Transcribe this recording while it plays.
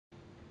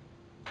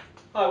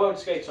Hi, welcome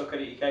to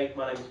Skates.co.uk.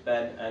 My name is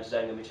Ben, and today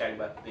I'm going to be chatting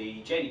about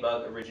the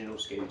JD-Bug original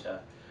scooter.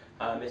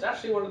 It's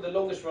actually one of the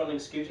longest running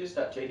scooters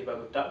that JD-Bug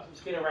have done.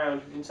 It's been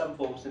around in some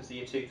form since the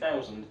year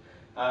 2000,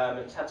 and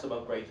it's had some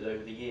upgrades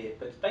over the year,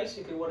 but it's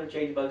basically one of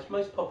JD-Bug's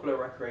most popular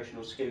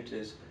recreational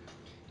scooters.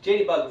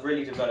 JD-Bug have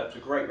really developed a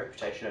great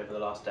reputation over the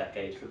last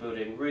decade for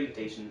building really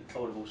decent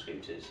foldable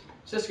scooters.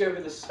 So let's go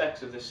over the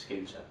specs of this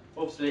scooter.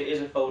 Obviously it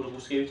is a foldable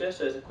scooter,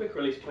 so there's a quick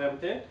release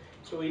clamp here.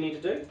 So all you need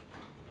to do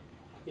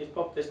is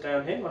pop this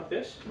down here like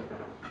this.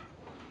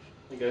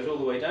 It goes all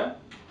the way down.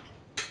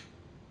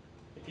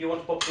 If you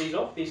want to pop these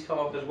off, these come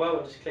off as well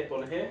and just clip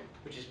on here,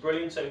 which is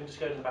brilliant. So you can just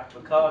go in the back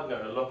of a car, go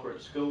in a locker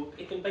at school.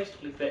 It can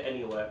basically fit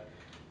anywhere.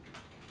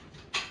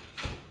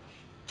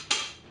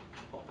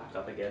 Pop back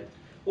up again.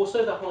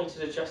 Also, the height is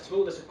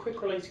adjustable. There's a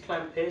quick release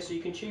clamp here, so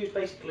you can choose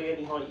basically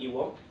any height you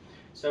want.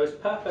 So it's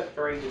perfect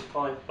for ages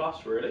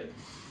 5+ really.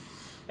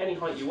 Any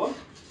height you want,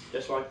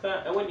 just like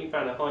that. And when you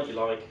found a height you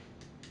like,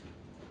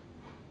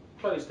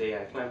 close the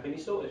clamp and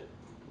you're sorted.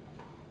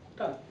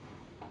 Done.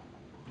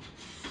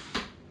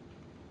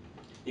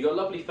 You've got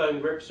lovely foam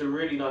grips, so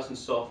really nice and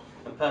soft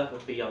and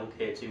perfect for young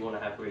kids who want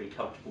to have a really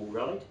comfortable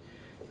ride.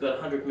 You've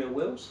got 100mm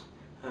wheels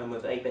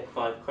with ABEC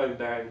 5 chrome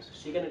bearings,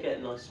 so you're going to get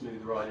a nice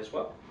smooth ride as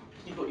well.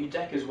 You've got your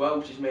deck as well,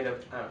 which is made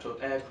out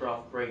of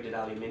aircraft graded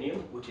aluminium,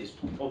 which is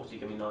obviously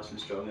going to be nice and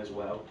strong as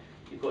well.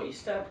 You've got your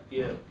stab,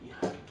 you've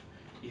got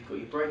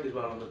your brake as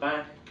well on the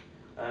back,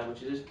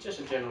 which is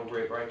just a general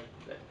rear brake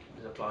that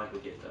is applied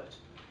with your foot.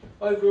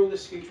 Overall,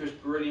 this scooter is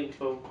brilliant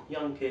for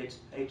young kids,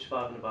 aged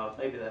 5 and above,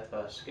 maybe their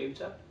first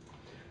scooter.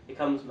 It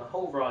comes in a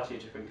whole variety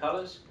of different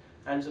colours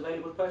and is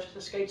available to purchase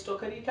at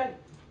Skates.co.uk.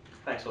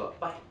 Thanks a lot.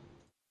 Bye.